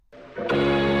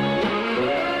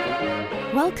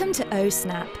Welcome to Oh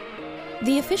Snap,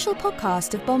 the official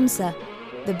podcast of BOMSA,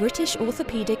 the British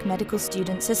Orthopaedic Medical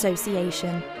Students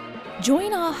Association.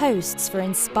 Join our hosts for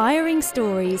inspiring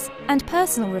stories and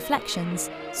personal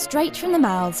reflections straight from the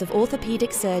mouths of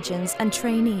orthopaedic surgeons and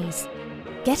trainees.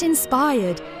 Get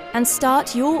inspired and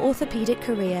start your orthopaedic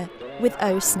career with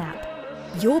Oh Snap,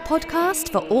 your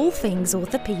podcast for all things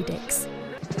orthopaedics.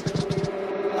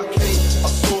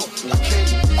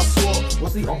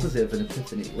 What's the opposite of an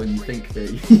epiphany when you think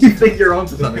that you think you're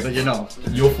onto something but you're not?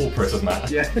 Your thought process, Matt.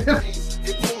 Yeah.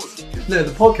 No,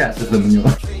 the podcast is them and you're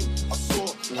like...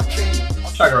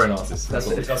 Shag our own artists. That's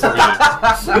what we do.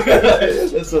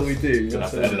 That's what we do. Gonna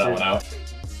have to edit that one out.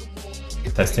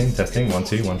 Testing, 1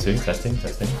 2 1 2, testing.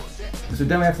 So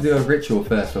don't we have to do a ritual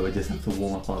first where we just have to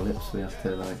warm up our lips? We have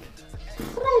to like...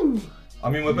 I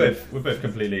mean, we're both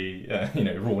completely,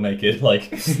 raw naked, like.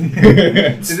 So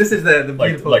this is the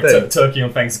beautiful thing. Turkey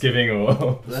on Thanksgiving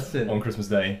or That's it. on Christmas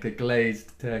Day. The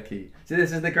glazed turkey. So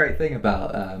this is the great thing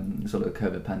about sort of the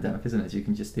COVID pandemic, isn't it? You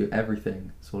can just do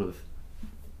everything sort of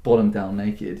bottom down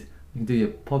naked. You can do your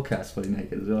podcast fully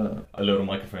naked as well. A little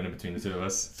microphone in between the two of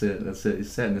us. That's it.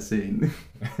 It's setting the scene.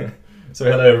 So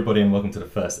hello everybody and welcome to the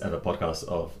first ever podcast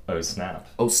of Oh Snap.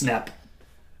 Oh Snap.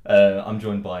 I'm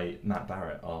joined by Matt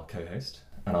Barrett, our co-host,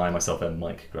 and I myself am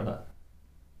Mike Greller.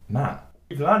 Matt,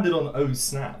 you've landed on Oh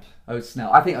Snap. Oh Snap.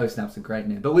 I think Oh Snap's a great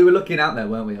name. But we were looking out there,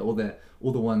 weren't we? All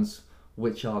the ones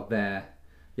which are there.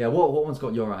 Yeah, what one's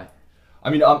got your eye?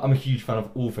 I mean, I'm a huge fan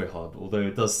of OrthoHub, although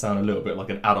it does sound a little bit like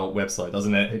an adult website,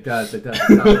 doesn't it? It does. It's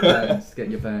your bones.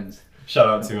 Get your bones. Shout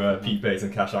out to Pete Bates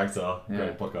and Cash Akhtar. Yeah.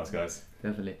 Great podcast, guys.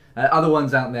 Definitely. Other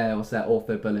ones out there, what's that?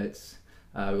 Ortho Bullets.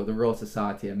 We've got the Royal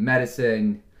Society of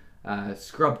Medicine.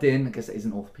 Scrubbed In. I guess it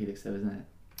isn't orthopedics though, isn't it?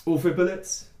 Ortho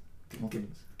Bullets. Ortho-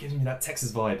 Gives me that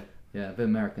Texas vibe. Yeah, a bit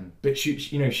American. Bit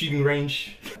shooting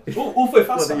range. Ortho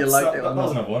Fast Whether you Facts. liked it or That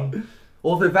was not. another one.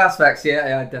 Ortho Fast Facts,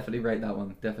 yeah, I'd definitely rate that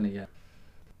one. Definitely, yeah.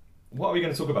 What are we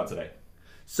going to talk about today?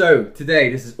 So,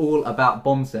 today, this is all about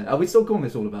BOMSA. Are we still calling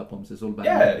this all about BOMSA? It's all about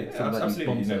it's all about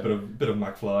absolutely. BOMSA. Bit of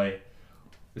McFly.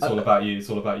 It's all about you. It's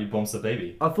all about you, BOMSA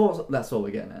baby. I thought that's what we're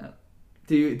getting at.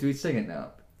 Do we sing it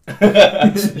now?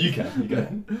 You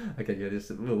can. Okay, yeah,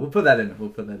 we'll put that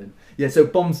in. Yeah, so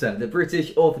BOMSA, the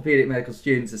British Orthopaedic Medical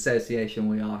Students Association,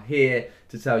 we are here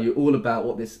to tell you all about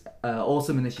what this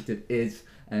awesome initiative is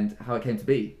and how it came to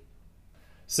be.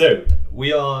 So,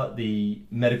 we are the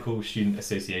Medical Student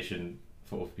Association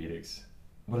for Orthopaedics.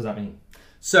 What does that mean?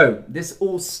 So, this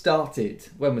all started,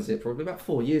 when was it? Probably about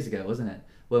 4 years ago, wasn't it?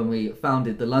 When we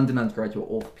founded the London Undergraduate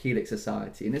Orthopaedic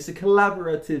Society. And it's a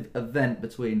collaborative event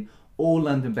between all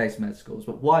London-based med schools.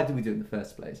 But why did we do it in the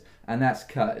first place? And that's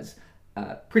because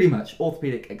pretty much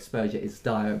orthopaedic exposure is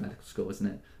dire at medical school, isn't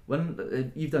it?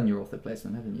 When you've done your ortho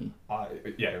placement, haven't you?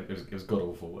 Yeah, it was god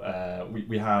awful.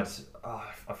 We had,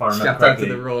 if I remember Shout correctly, out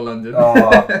to the Royal London.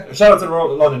 Shout out to the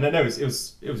Royal London. No, it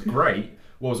was great.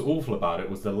 What was awful about it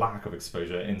was the lack of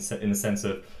exposure in the sense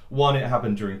of, one, it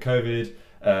happened during COVID.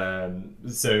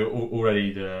 So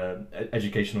already the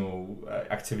educational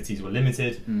activities were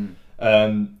limited.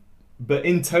 But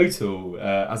in total,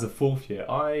 as a fourth year,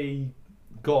 I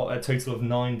got a total of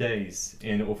 9 days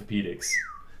in orthopedics.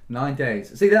 9 days.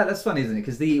 See, that's funny, isn't it?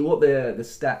 Because what the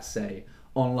stats say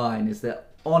online is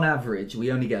that on average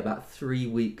we only get about 3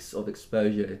 weeks of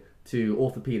exposure to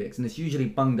orthopedics, and it's usually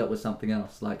bunged up with something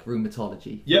else like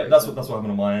rheumatology. Yeah, that's what happened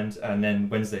on my end. And then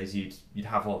Wednesdays you'd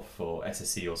have off for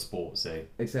SSC or sport. So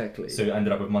exactly. So it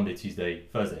ended up with Monday, Tuesday,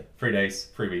 Thursday, 3 days,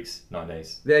 3 weeks, 9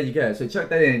 days. There you go. So chuck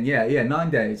that in. Yeah, 9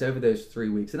 days over those 3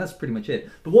 weeks, and that's pretty much it.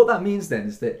 But what that means then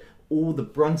is that all the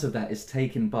brunt of that is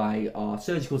taken by our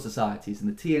surgical societies and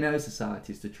the T&O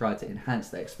societies to try to enhance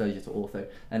their exposure to ortho.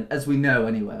 And as we know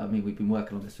anyway, I mean, we've been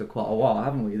working on this for quite a while,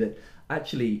 haven't we? That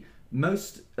actually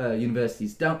most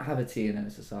universities don't have a T&O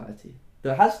society.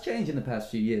 That has changed in the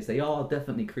past few years. They are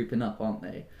definitely creeping up, aren't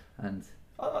they? And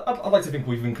I'd like to think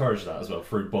we've encouraged that as well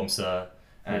through BOMSA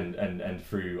and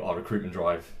through our recruitment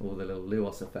drive. Or the little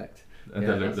Lewis effect.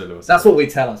 That's what we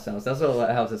tell ourselves. That's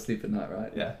what helps us sleep at night,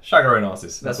 right? Yeah, shag our own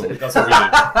artists. That's what we do. That's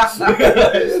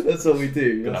what we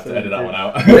do. Gonna have to edit that one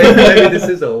out. Maybe this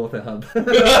is an author hub.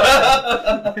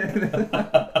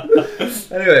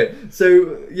 Anyway,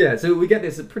 so we get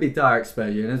this pretty dire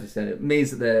exposure, and as we said, it means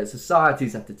that the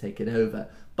societies have to take it over.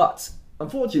 But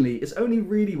unfortunately, it's only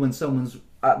really when someone's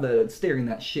steering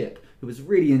that ship who is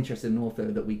really interested in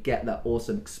ortho that we get that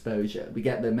awesome exposure. We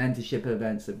get the mentorship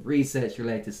events, of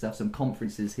research-related stuff, some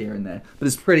conferences here and there. But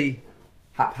it's pretty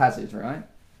haphazard, right?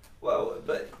 Well,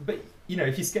 but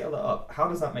if you scale that up, how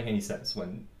does that make any sense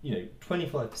when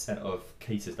 25% of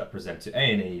cases that present to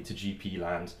A&E to GP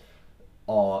land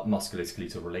are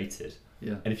musculoskeletal related.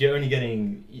 Yeah. And if you're only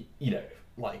getting,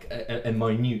 like a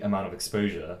minute amount of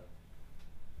exposure,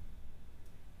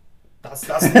 that's it.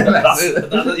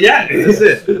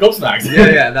 Gobsmacked.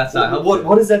 Yeah, that's that.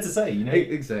 What is there to say?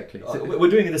 Exactly. We're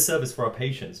doing a disservice for our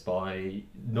patients by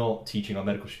not teaching our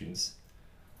medical students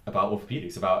about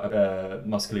orthopedics, about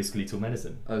musculoskeletal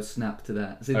medicine. Oh, snap to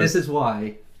that. See, this is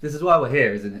why we're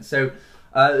here, isn't it? So,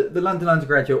 the London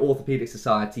Undergraduate Orthopaedic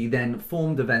Society then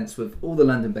formed events with all the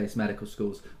London-based medical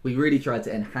schools. We really tried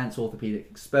to enhance orthopaedic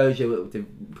exposure. We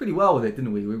did pretty well with it,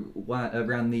 didn't we? We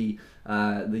ran the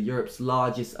Europe's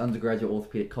largest undergraduate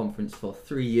orthopaedic conference for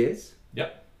 3 years.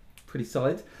 Yep. Pretty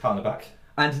solid. Pat on the back.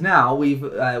 And now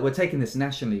we're taking this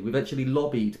nationally. We've actually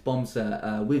lobbied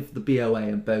BOMSA with the BOA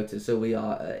and BOTA, so we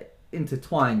are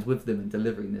intertwined with them in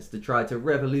delivering this to try to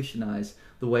revolutionise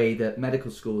the way that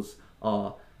medical schools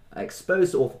are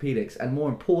exposed to orthopedics, and more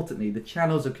importantly, the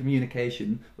channels of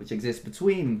communication which exist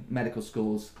between medical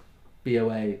schools,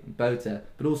 BOA, and BOTA,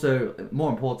 but also, more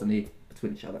importantly,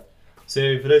 between each other.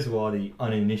 So for those who are the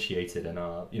uninitiated and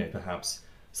are, perhaps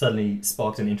suddenly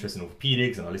sparked an interest in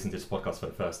orthopedics and are listening to this podcast for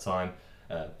the first time,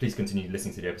 please continue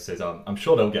listening to the episodes. I'm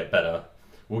sure they'll get better.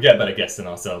 We'll get better guests than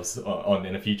ourselves on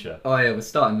in the future. Oh yeah, we're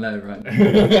starting low, right? We're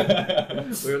at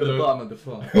the bottom of the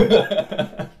pot.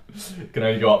 Can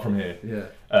only go up from here. Yeah.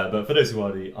 But for those who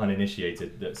are the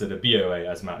uninitiated, so the BOA,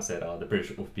 as Matt said, are the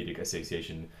British Orthopaedic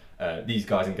Association. These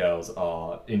guys and girls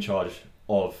are in charge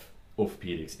of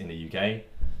orthopaedics in the UK.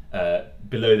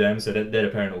 Below them, so they're the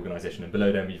parent organisation, and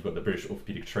below them you've got the British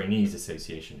Orthopaedic Trainees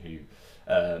Association, who,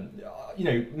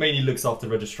 mainly looks after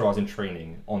registrars in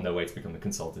training on their way to become the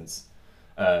consultants.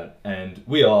 And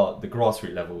we are the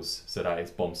grassroots levels, so that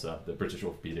is BOMSA, the British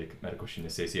Orthopaedic Medical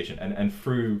Student Association, and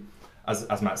through,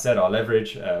 as Matt said, our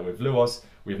leverage with LUOS,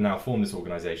 we've now formed this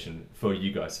organisation for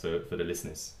you guys, for the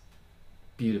listeners.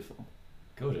 Beautiful.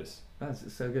 Gorgeous.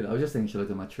 That's so good. I was just thinking, should I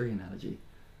do my tree analogy?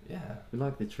 Yeah. We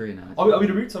like the tree analogy. Are we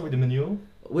the roots? Are we the manure?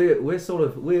 We're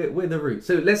the root.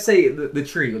 So let's say the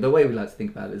tree, or the way we like to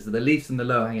think about it, is that the leaves and the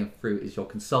low hanging fruit is your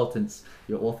consultants,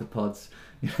 your orthopods.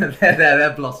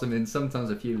 they're blossoming.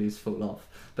 Sometimes a few leaves fall off,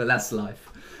 but that's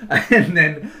life. And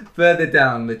then further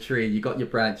down the tree, you got your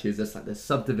branches. That's like the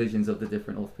subdivisions of the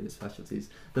different orthopedic specialties.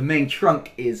 The main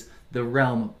trunk is the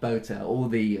realm of BOTA, all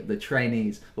the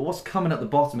trainees. But what's coming at the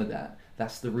bottom of that?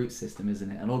 That's the root system,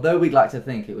 isn't it? And although we'd like to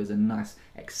think it was a nice,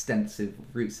 extensive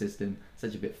root system,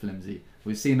 such a bit flimsy.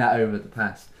 We've seen that over the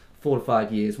past 4 to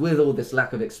 5 years with all this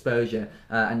lack of exposure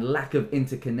and lack of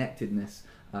interconnectedness.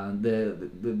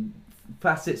 The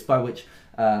facets by which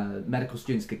medical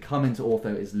students could come into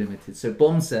ortho is limited. So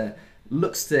BOMSA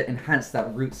looks to enhance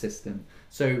that root system.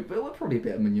 So, but we're probably a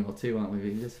bit of manure too, aren't we?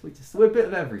 We're a bit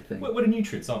of everything. We're the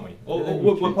nutrients, aren't we?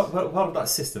 We're part of that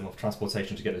system of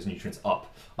transportation to get those nutrients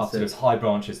up to those high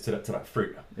branches to that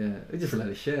fruit. Yeah, we're just a load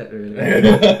of shit, really.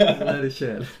 Just a load of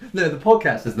shit. No, the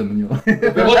podcast is the manure.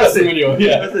 The podcast is the manure,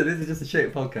 yeah. That's it. This is just a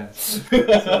shit podcast.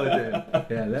 That's what we're doing.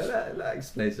 Yeah, that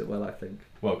explains it well, I think.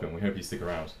 Welcome. We hope you stick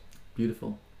around.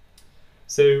 Beautiful.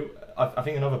 So I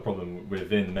think another problem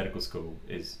within medical school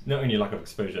is not only lack of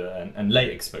exposure and late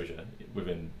exposure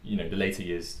within the later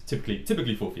years.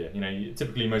 Typically fourth year.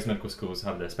 Typically most medical schools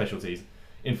have their specialties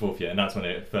in fourth year, and that's when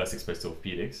they're first exposed to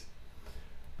orthopedics.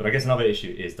 But I guess another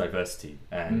issue is diversity,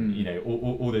 and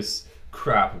all this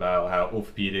crap about how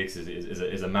orthopedics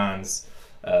is a man's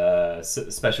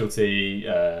specialty.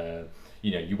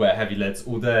 You wear heavy leads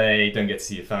all day, don't get to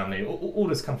see your family. All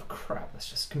this kind of crap. That's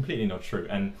just completely not true.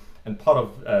 And part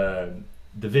of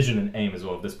the vision and aim as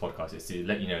well of this podcast is to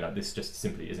let you know that this just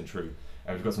simply isn't true.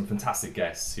 And we've got some fantastic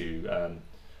guests who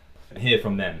hear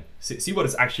from them, see what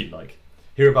it's actually like,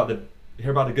 hear about the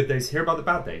good days, hear about the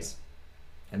bad days,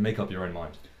 and make up your own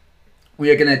mind.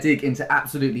 We are going to dig into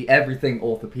absolutely everything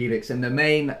orthopedics, and the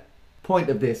main point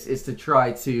of this is to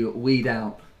try to weed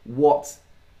out what...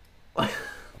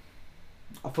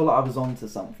 I feel like I was onto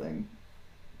something.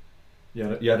 You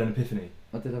had an epiphany.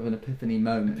 I did have an epiphany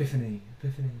moment. Epiphany.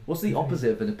 What's the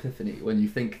opposite of an epiphany when you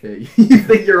think that you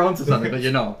think you're onto something but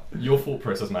you're not? Your thought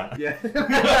process, Matt. Yeah.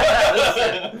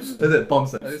 That's it.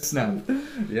 BOMSA. Snap.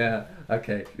 Yeah.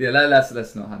 Okay. Yeah.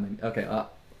 Let's not have any. Okay. I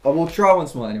will try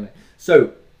once more anyway.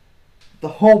 So, the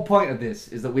whole point of this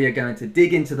is that we are going to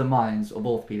dig into the minds of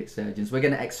orthopedic surgeons. We're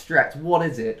going to extract what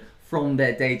is it from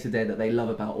their day-to-day that they love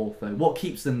about ortho. What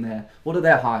keeps them there? What are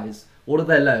their highs? What are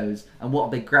their lows? And what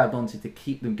have they grabbed onto to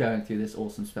keep them going through this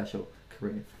awesome special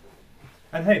career?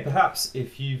 And hey, perhaps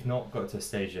if you've not got to a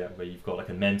stage yet where you've got like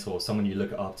a mentor, someone you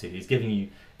look up to, who's giving you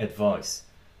advice,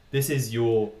 this is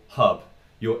your hub,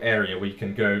 your area where you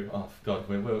can go, oh God,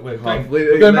 we're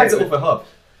going back to Ortho Hub.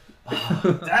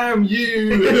 Damn you!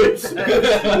 we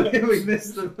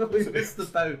missed the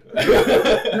boat.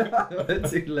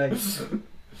 Too late.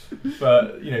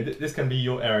 But you know, this can be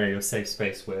your area, your safe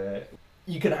space, where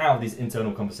you can have these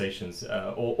internal conversations,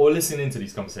 or listen into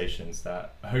these conversations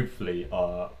that hopefully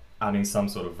are adding some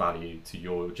sort of value to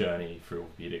your journey through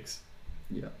orthopedics.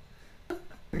 Yeah.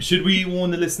 Should we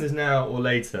warn the listeners now or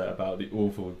later about the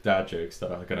awful dad jokes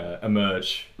that are going to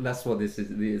emerge? That's what this is.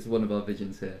 It's one of our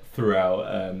visions here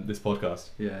Throughout this podcast.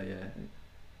 Yeah.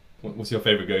 What's your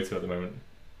favourite go-to at the moment?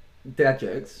 Dad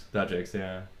jokes. Dad jokes,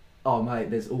 yeah. Oh mate,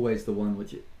 there's always the one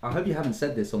which I hope you haven't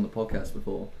said this on the podcast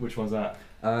before. Which one's that?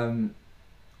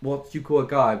 What do you call a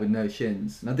guy with no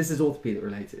shins? Now this is orthopedic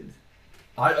related.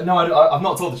 I've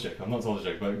not told the joke. But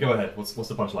go ahead. What's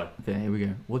the punchline? Okay, here we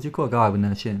go. What do you call a guy with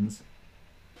no shins?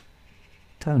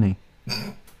 Tony.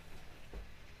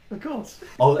 Of course.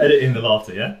 I'll edit in the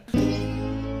laughter, yeah?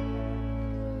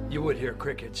 You would hear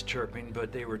crickets chirping,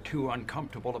 but they were too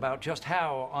uncomfortable about just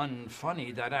how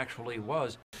unfunny that actually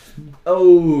was.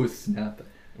 Oh, snap.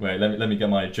 Wait, let me get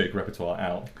my joke repertoire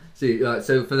out.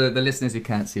 So for the listeners who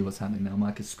can't see what's happening now,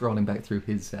 Mike is scrolling back through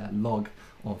his log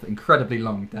of incredibly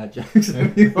long dad jokes.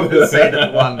 And we want to say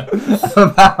that one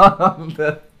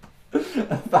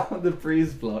about the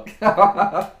breeze block.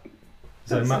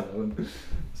 So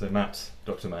Matt,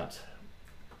 Dr. Matt,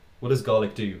 what does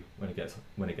garlic do when it gets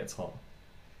hot?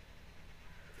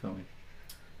 Tell me.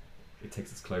 It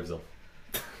takes its clothes off.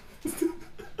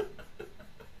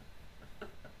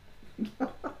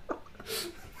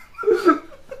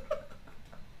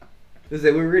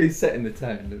 We're really setting the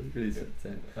tone.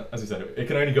 As we said, it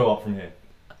can only go up from here.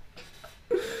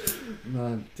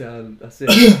 Man, damn, that's it.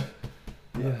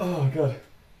 Yeah. Oh god.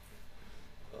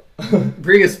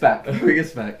 Bring us back. We're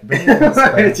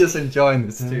just enjoying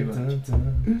this too much.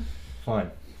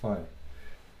 Fine.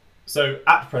 So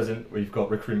at present, we've got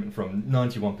recruitment from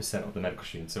 91% of the medical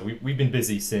students. So we've been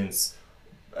busy since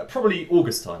probably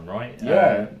August time, right?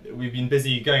 Yeah. We've been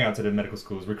busy going out to the medical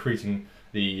schools, recruiting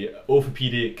the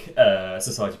orthopedic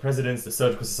society presidents, the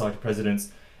surgical society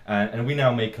presidents, and we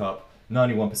now make up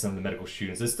 91% of the medical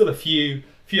students. There's still a few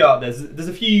out there. There's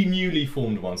a few newly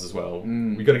formed ones as well.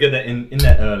 We've got to get that in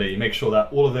there early, make sure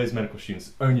that all of those medical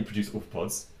students only produce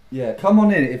orthopods. Yeah, come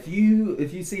on in. If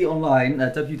you see online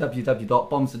at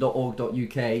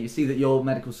www.bomsa.org.uk, you see that your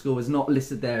medical school is not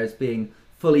listed there as being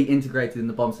fully integrated in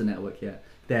the BOMSA network yet,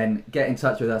 then get in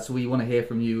touch with us. We want to hear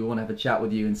from you. We want to have a chat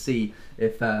with you and see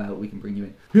if we can bring you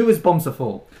in. Who is BOMSA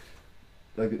for?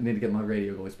 I need to get my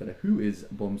radio voice better. Who is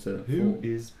BOMSA for? Who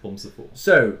is BOMSA for?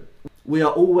 So, we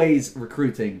are always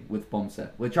recruiting with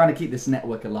BOMSA. We're trying to keep this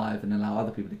network alive and allow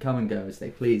other people to come and go as they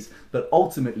please. But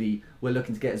ultimately, we're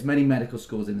looking to get as many medical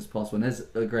schools in as possible. And as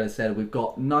Greta said, we've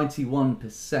got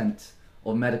 91%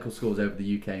 of medical schools over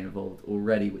the UK involved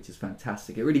already, which is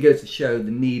fantastic. It really goes to show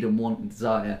the need and want and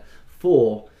desire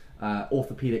for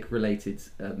orthopedic-related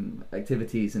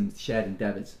activities and shared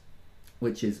endeavours,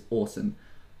 which is awesome.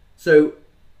 So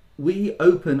we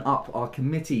open up our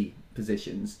committee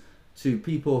positions to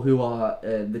people who are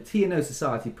the TNO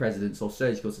Society presidents or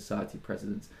Surgical Society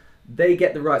presidents. They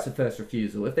get the rights of first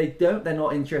refusal. If they don't, they're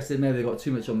not interested, maybe they've got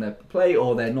too much on their plate,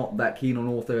 or they're not that keen on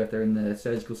ortho if they're in the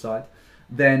surgical side,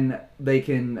 then they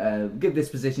can give this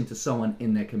position to someone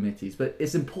in their committees. But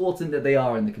it's important that they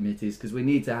are in the committees, because we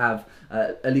need to have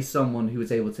at least someone who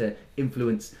is able to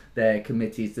influence their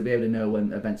committees to be able to know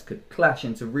when events could clash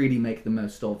and to really make the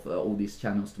most of all these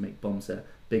channels to make BOMSA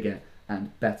bigger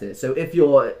and better. So if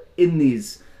you're in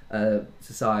these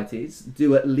societies,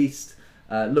 do at least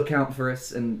look out for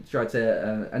us and try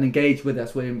to and engage with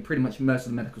us. We're in pretty much most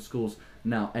of the medical schools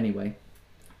now anyway.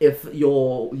 If you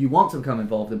want to become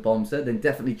involved in BOMSA, then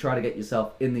definitely try to get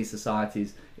yourself in these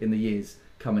societies in the years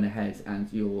coming ahead, and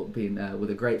you'll be with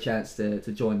a great chance to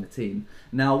join the team.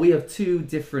 Now, we have three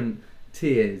different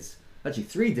tiers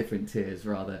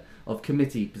rather, of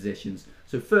committee positions.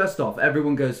 So first off,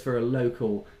 everyone goes for a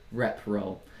local rep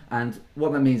role. And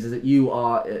what that means is that you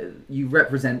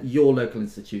represent your local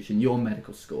institution, your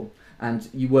medical school, and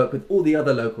you work with all the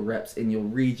other local reps in your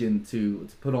region to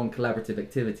put on collaborative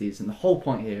activities. And the whole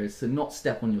point here is to not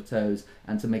step on your toes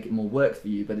and to make it more work for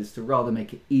you, but is to rather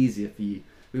make it easier for you.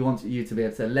 We want you to be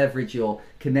able to leverage your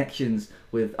connections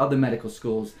with other medical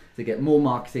schools to get more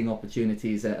marketing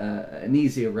opportunities at an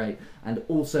easier rate, and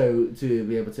also to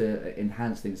be able to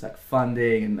enhance things like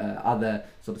funding and other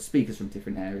sort of speakers from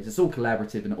different areas. It's all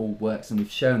collaborative and it all works, and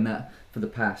we've shown that for the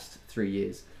past 3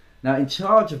 years. Now, in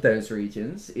charge of those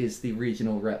regions is the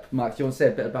regional rep. Mark, do you want to say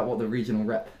a bit about what the regional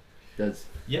rep does?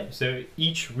 Yeah, so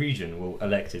each region will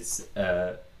elect its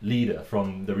leader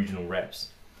from the regional reps.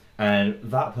 and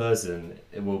that person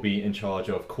will be in charge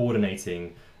of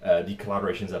coordinating the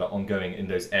collaborations that are ongoing in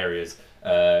those areas.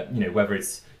 Whether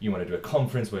it's you want to do a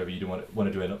conference, whether you want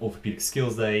to do an orthopedic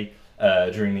skills day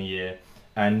during the year,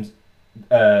 and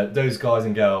those guys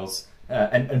and girls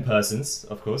and persons,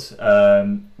 of course,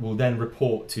 will then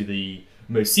report to the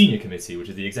most senior committee, which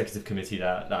is the executive committee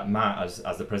that Matt,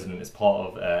 as the president, is part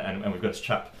of, and we've got this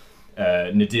chap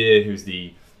Nadir, who's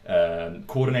the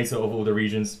coordinator of all the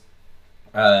regions.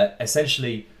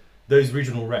 Essentially, those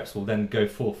regional reps will then go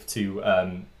forth to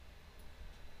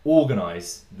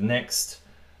organise the next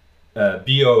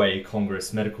BOA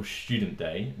Congress Medical Student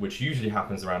Day, which usually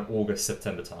happens around August,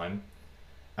 September time.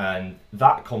 And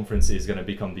that conference is going to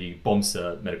become the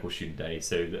BOMSA Medical Student Day.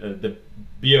 So the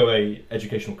BOA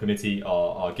Educational Committee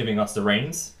are giving us the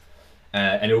reins,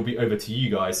 and it will be over to you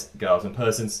guys, girls and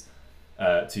persons,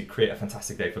 to create a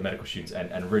fantastic day for medical students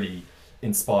and really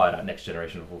inspire that next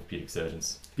generation of orthopedic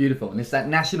surgeons. Beautiful. And it's that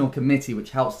national committee which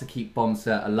helps to keep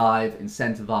BOMSA alive,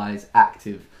 incentivise,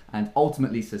 active, and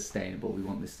ultimately sustainable. We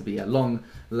want this to be a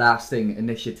long-lasting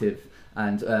initiative,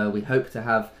 and we hope to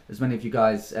have as many of you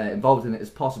guys involved in it as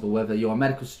possible, whether you're a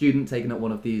medical student taking up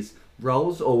one of these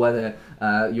roles, or whether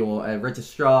you're a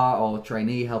registrar or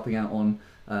trainee helping out on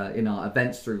in our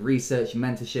events through research,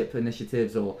 mentorship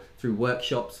initiatives, or through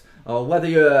workshops, or whether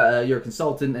you're a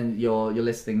consultant and you're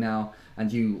listening now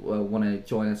and you want to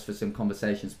join us for some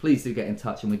conversations. Please do get in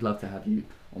touch, and we'd love to have you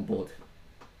on board.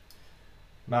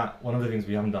 Matt, one of the things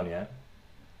we haven't done yet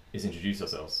is introduce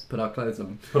ourselves. Put our clothes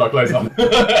on. Put our clothes on.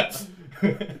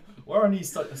 Why are our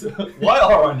knees Why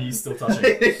are our knees still touching?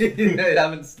 They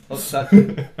haven't stopped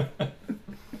touching.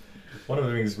 One of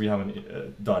the things we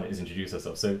haven't done is introduce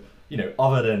ourselves. So,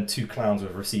 other than two clowns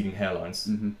with receding hairlines,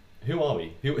 who are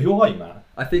we? Who are you, Matt?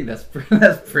 I think that's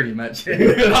pretty much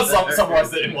it. That's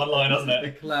summarised it in one line, hasn't it?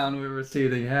 A clown with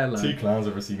receding hairline. Two clowns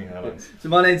with receding hairlines. So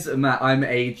my name's Matt. I'm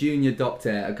a junior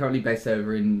doctor. I'm currently based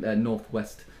over in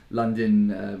northwest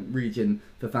London region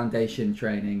for foundation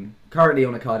training. Currently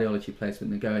on a cardiology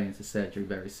placement and going into surgery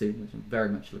very soon, which I'm very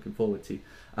much looking forward to.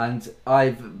 And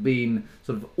I've been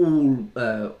sort of all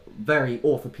very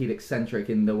orthopedic centric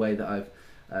in the way that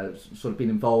I've sort of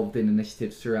been involved in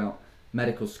initiatives throughout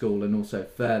medical school and also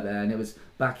further. And it was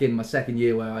back in my second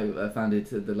year where I founded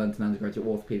the London Undergraduate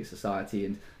Orthopaedic Society,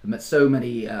 and I met so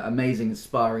many amazing,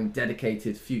 inspiring,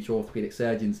 dedicated future orthopaedic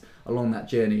surgeons along that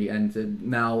journey, and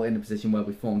now in a position where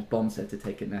we formed BOMSA to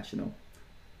take it national.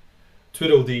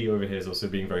 Twiddledee over here is also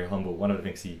being very humble. One of the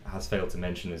things he has failed to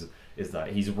mention is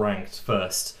that he's ranked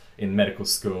first in medical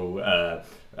school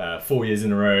 4 years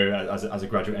in a row as a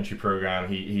graduate entry program.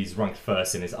 He's ranked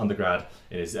first in his undergrad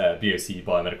in his BOC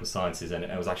Biomedical Sciences, and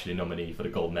was actually a nominee for the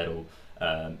gold medal,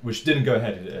 which didn't go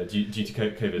ahead due to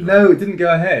COVID. No, it didn't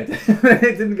go ahead.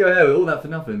 It didn't go ahead. All that for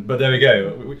nothing. But there we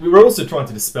go. We were also trying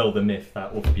to dispel the myth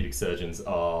that orthopedic surgeons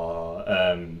are,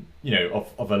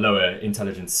 of a lower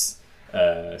intelligence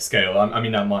scale. I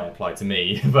mean, that might apply to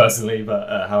me personally,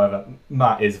 but however,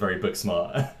 Matt is very book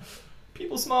smart.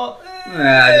 People smart?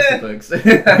 Just the books.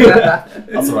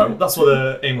 That's alright. That's what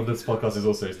the aim of this podcast is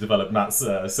also, is develop Matt's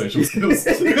social skills.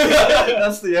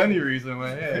 That's the only reason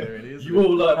we're here, really, isn't You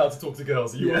will learn how to talk to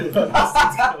girls. You will learn how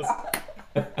to talk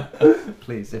to girls.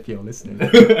 Please, if you're listening.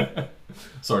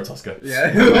 Sorry, Tosca.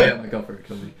 Yeah, my God, very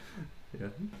clumsy. Yeah.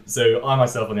 So I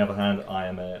myself, on the other hand, I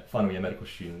am a final year medical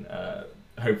student,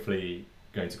 hopefully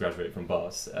going to graduate from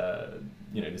BARS,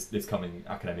 this coming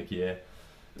academic year.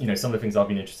 Some of the things I've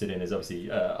been interested in is obviously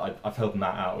I've helped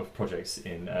Matt out with projects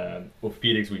in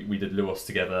orthopedics. We did LUOS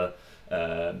together.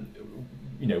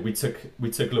 We took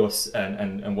LUOS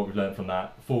and what we've learned from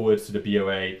that forward to the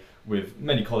BOA with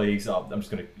many colleagues. I'm just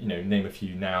going to name a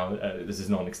few now. This is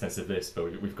not an extensive list,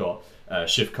 but we've got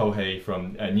Shiv Kohei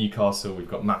from Newcastle. We've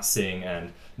got Matt Singh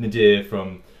and Nadir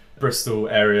from Bristol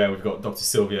area. We've got Dr.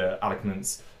 Sylvia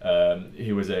Alekmans,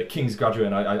 who was a King's graduate,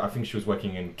 and I think she was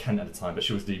working in Kent at the time, but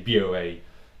she was the BOA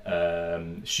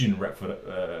student rep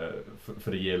for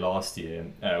the year last year.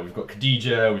 We've got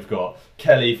Khadija, we've got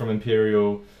Kelly from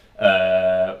Imperial,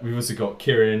 we've also got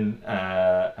Kieran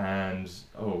and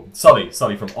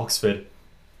Sully from Oxford.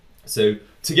 So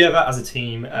together as a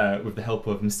team, with the help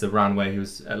of Mr. Ranway, who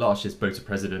was last year's BOTA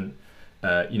president,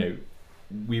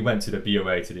 we went to the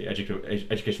BOA, to the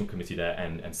educational committee there,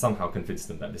 and somehow convinced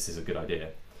them that this is a good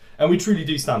idea. And we truly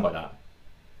do stand by that.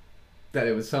 That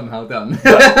it was somehow done.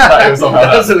 That it was somehow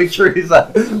done. So we truly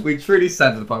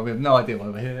stand to the point. We have no idea why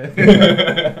we're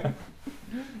here.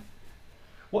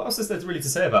 What else is there really to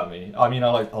say about me? I mean, I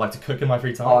like to cook in my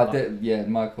free time. Yeah,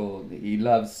 Michael. He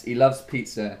loves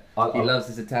pizza. He loves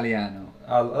his Italiano.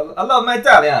 I love my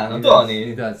Italiano, don't He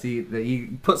you? does. He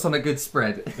puts on a good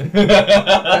spread.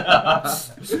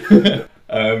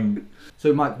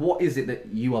 So, Mike, what is it that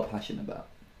you are passionate about?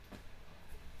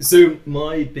 So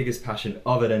my biggest passion,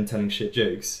 other than telling shit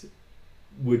jokes,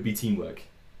 would be teamwork.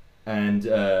 And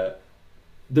the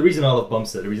reason I love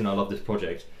BOMSA, the reason I love this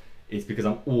project, is because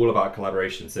I'm all about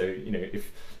collaboration. So, you know,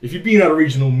 if you've been at a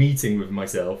regional meeting with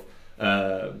myself,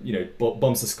 you know,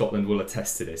 BOMSA Scotland will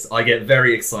attest to this. I get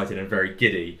very excited and very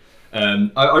giddy.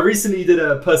 I recently did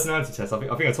a personality test. I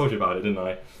think I told you about it, didn't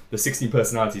I? The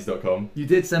 16personalities.com. You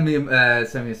did send me a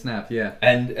snap, yeah.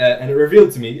 And it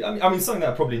revealed to me, I mean something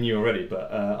that I probably knew already,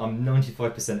 but I'm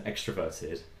 95%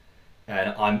 extroverted,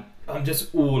 and I'm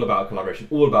just all about collaboration,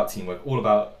 all about teamwork, all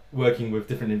about working with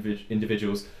different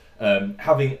individuals,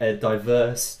 having a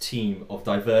diverse team of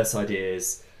diverse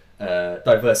ideas,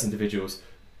 diverse individuals,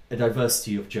 a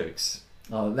diversity of jokes.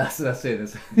 Oh, that's it.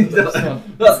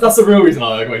 That's the real reason I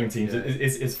like working teams.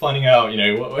 Is finding out, you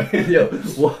know,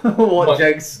 what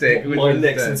jokes stick. My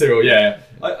next material, yeah.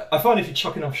 I find if you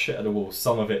chuck enough shit at the wall,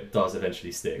 some of it does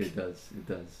eventually stick. It does.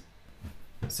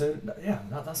 So yeah,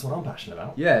 that's what I'm passionate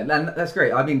about. Yeah, and that's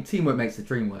great. I mean, teamwork makes the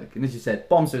dream work. And as you said,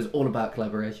 BOMSA is all about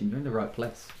collaboration. You're in the right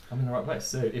place. I'm in the right place.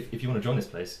 So if you want to join this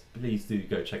place, please do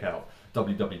go check out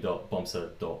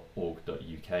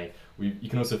www.bomsa.org.uk. You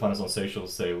can also find us on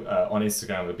socials. So on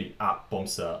Instagram, it would be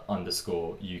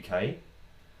 @bomsa_UK.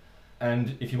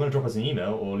 And if you want to drop us an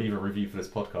email or leave a review for this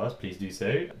podcast, please do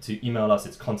so. To email us,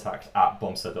 it's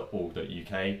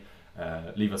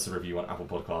contact@bomsa.org.uk. Leave us a review on Apple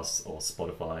Podcasts or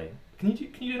Spotify. Can you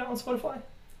do that on Spotify?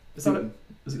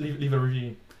 Leave a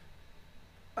review.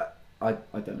 I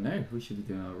don't know. We should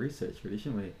be doing our research, really,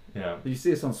 shouldn't we? Yeah. But you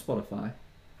see us on Spotify.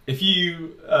 If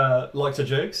you liked our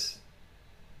jokes,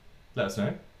 let us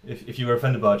know. If you were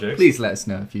offended by our jokes, please let us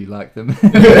know if you like them.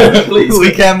 Please, we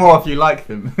care more if you like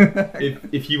them.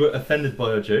 if you were offended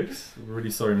by our jokes, we're really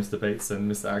sorry, Mr. Bates and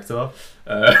Mr. Akhtar.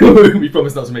 We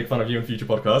promise not to make fun of you in future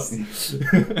podcasts.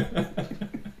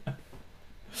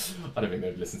 I don't think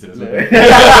they'd listen to this. They've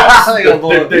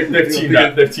tuned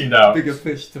out. They've tuned out. Bigger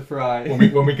fish to fry.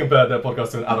 When we compared their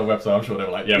podcast to an adult website, I'm sure they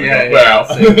were like, we're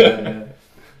out.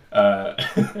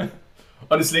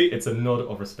 Honestly, it's a nod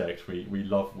of respect. We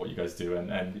love what you guys do,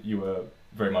 and you were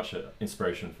very much an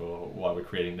inspiration for why we're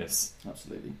creating this.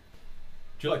 Absolutely. Do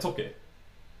you like Top Gear?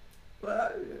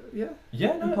 Yeah.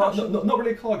 Yeah, no, not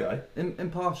really a car guy.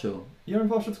 Impartial. You're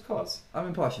impartial to cars? I'm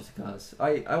impartial to cars.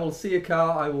 I will see a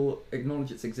car, I will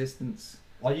acknowledge its existence.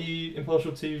 Are you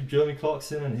impartial to Jeremy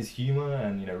Clarkson and his humour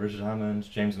and, you know, Richard Hammond,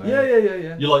 James May?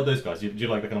 Yeah. You like those guys? Do you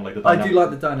like the kind of like the dynamic? I do like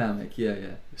the dynamic, yeah.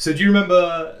 So do you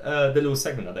remember the little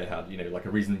segment that they had, you know, like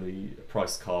a reasonably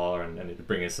priced car and they'd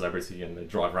bring in a celebrity and they'd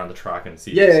drive around the track and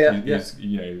see who's,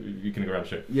 you know, you can go around the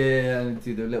show? Yeah, and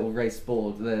do the little race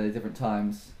board there at different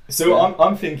times. So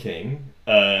I'm thinking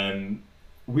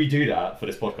we do that for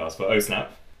this podcast, for OSNAP,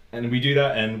 and we do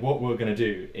that, and what we're going to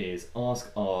do is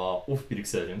ask our orthopedic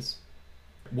surgeons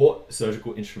what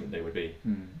surgical instrument they would be.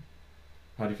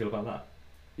 How do you feel about that?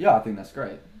 Yeah, I think that's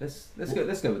great. Let's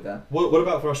go with that. What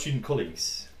about for our student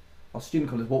colleagues? Our student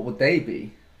colleagues, what would they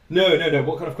be? No.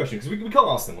 What kind of question? Because we can't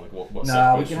ask them like what.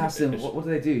 No, we can ask them. What do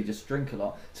they do? Just drink a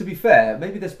lot. To be fair,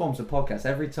 maybe this BOMSA podcast.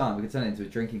 Every time we can turn it into a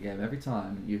drinking game. Every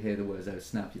time you hear the words "oh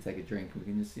snap," you take a drink. We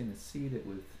can just seed it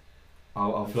with.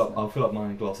 I'll fill up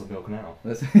my glass of milk now.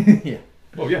 Yeah.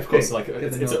 Well, yeah, of course. Like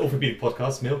it's an orthopedic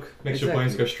podcast. Milk makes your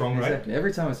bones go strong, right? Exactly.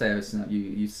 Every time I say "oh snap,"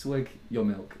 you swig your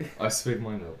milk. I swig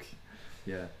my milk.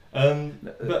 Yeah.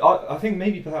 But I think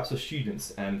maybe perhaps for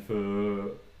students and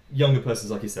for younger persons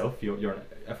like yourself, you're an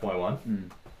FY1.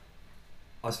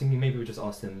 I was thinking maybe we just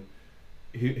ask them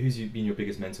who's been your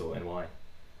biggest mentor and why.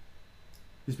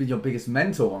 Who's been your biggest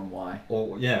mentor and why?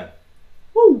 Or yeah.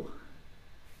 Woo.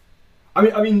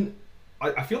 I mean,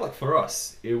 I feel like for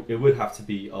us it would have to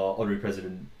be our honorary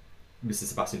president, Mr.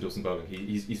 Sebastian Dawson Bowling.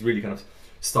 He's really kind of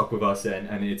stuck with us,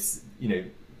 and it's, you know,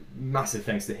 massive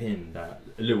thanks to him that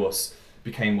Luos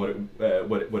became what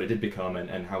it did become,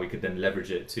 and how we could then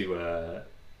leverage it to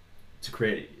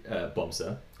create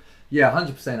BOMSA. Yeah,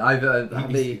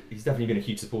 100%. He's definitely been a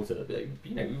huge supporter.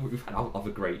 You know, we've had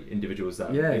other great individuals that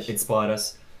inspired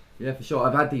us. Yeah, for sure.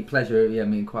 I've had the pleasure of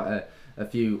meeting quite a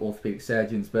few orthopedic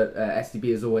surgeons, but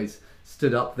SDB has always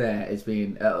stood up there as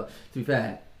being. To be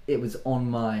fair, it was on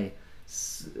my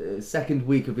second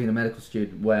week of being a medical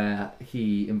student where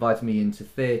he invited me into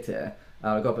theatre.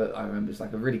 I remember it was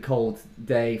like a really cold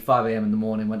day, 5 a.m. in the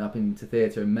morning, went up into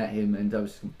theatre and met him, and I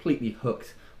was completely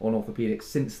hooked on orthopedics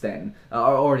since then. I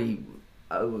already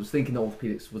I was thinking that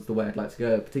orthopedics was the way I'd like to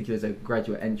go, particularly as a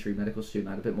graduate entry medical student.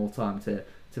 I had a bit more time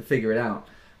to figure it out.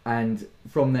 And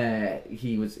from there,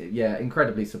 he was,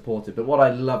 incredibly supportive. But what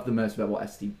I loved the most about what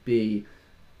SDB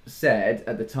said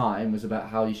at the time was about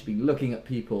how you should be looking at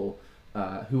people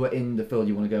who are in the field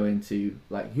you want to go into,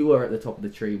 like who are at the top of the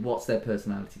tree, what's their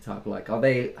personality type like, are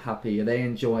they happy, are they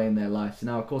enjoying their life? So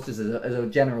now, of course, this is a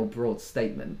general broad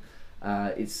statement.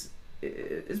 It's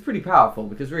pretty powerful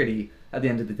because really, at the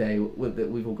end of the day,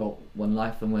 we've all got one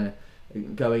life, and we're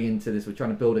going into this, we're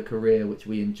trying to build a career which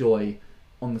we enjoy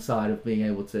on the side of being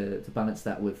able to balance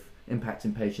that with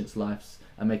impacting patients' lives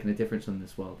and making a difference in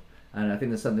this world. And I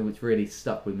think there's something which really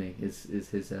stuck with me is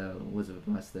his words of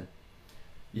advice there.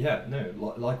 Yeah, no,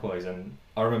 likewise. And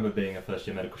I remember being a first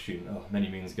year medical student many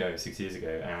moons ago, 6 years ago,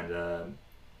 and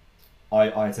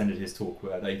I attended his talk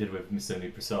that he did with Mr.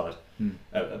 Anu Prasad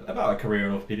about a career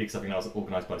in orthopedics. I think that was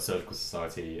organised by the Surgical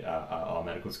Society at our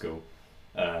medical school.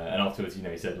 And afterwards,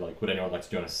 he said, like, would anyone like to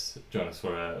join us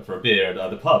for a beer at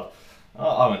the pub?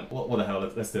 I went, what the hell,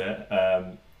 let's do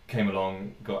it. Came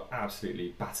along, got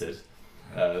absolutely battered.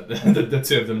 The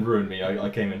two of them ruined me. I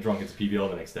came in drunk into PBL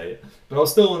the next day, but I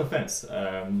was still on the fence.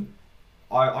 I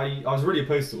was really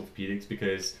opposed to orthopedics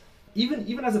because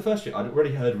even as a first year, I'd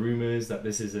already heard rumours that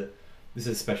this is a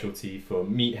specialty for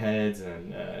meatheads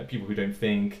and people who don't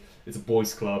think. It's a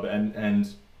boys' club,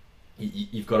 and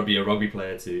you've got to be a rugby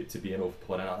player to be an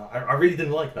orthopod. And I really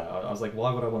didn't like that. I was like,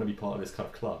 why would I want to be part of this kind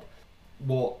of club?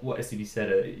 What SCD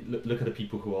said, look at the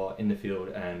people who are in the field,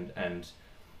 and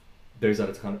those are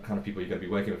the kind of people you're going to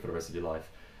be working with for the rest of your life.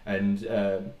 And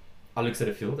I looked at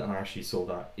the field and I actually saw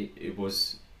that it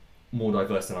was more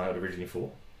diverse than I had originally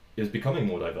thought. It was becoming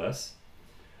more diverse.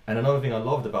 And another thing I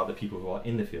loved about the people who are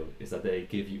in the field is that they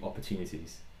give you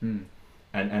opportunities.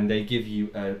 And they give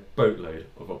you a boatload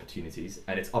of opportunities,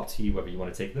 and it's up to you whether you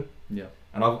want to take them. Yeah.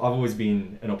 And I've always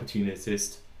been an opportunist.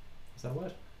 Is that a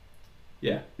word?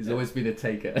 Yeah. He's always been a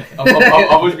taker. I've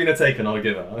always been a taker, not a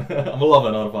giver. I'm a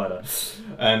lover, not a fighter.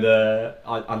 And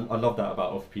I love that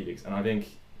about orthopedics. And I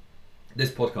think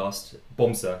this podcast,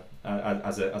 BOMSA,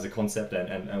 as a concept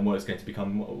and what it's going to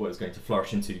become, what it's going to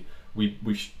flourish into, we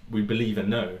believe and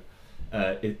know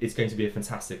it's going to be a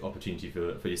fantastic opportunity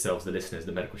for yourselves, the listeners,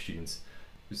 the medical students.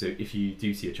 So if you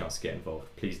do see a chance to get involved,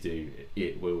 please do.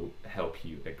 It will help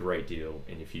you a great deal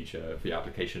in your future for your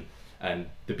application. And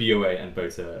the BOA and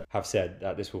BOTA have said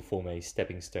that this will form a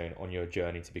stepping stone on your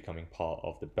journey to becoming part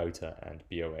of the BOTA and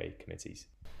BOA committees.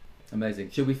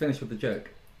 Amazing. Should we finish with the joke?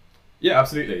 Yeah,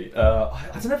 absolutely. I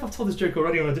don't know if I've told this joke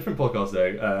already on a different podcast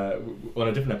though, on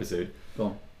a different episode.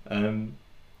 Go on.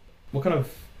 What kind of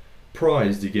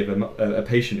prize do you give a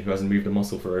patient who hasn't moved a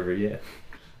muscle for over a year?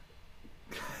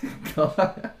 Go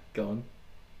on.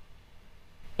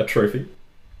 A trophy.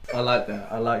 I like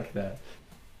that.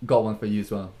 Got one for you as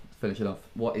well. Finish it off.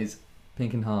 What is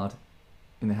pink and hard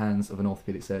in the hands of an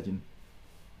orthopedic surgeon?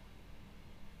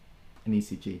 An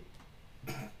ECG.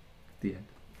 The end.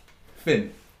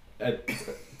 Finn.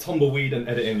 Tumbleweed and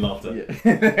editing laughter. Yeah.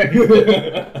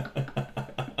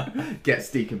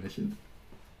 Gets decommissioned.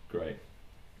 Great.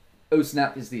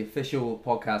 OSNAP is the official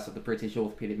podcast of the British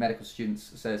Orthopaedic Medical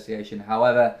Students Association.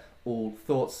 However, all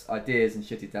thoughts, ideas and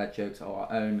shitty dad jokes are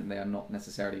our own and they are not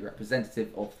necessarily representative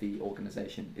of the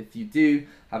organisation. If you do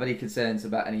have any concerns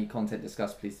about any content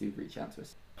discussed, please do reach out to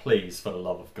us. Please, for the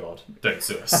love of God, don't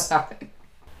sue us.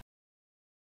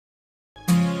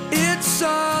 It's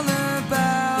all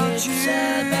about you.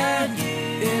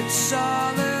 It's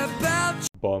all about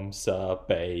BOMSA,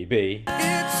 baby.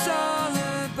 It's all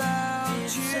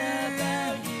about you.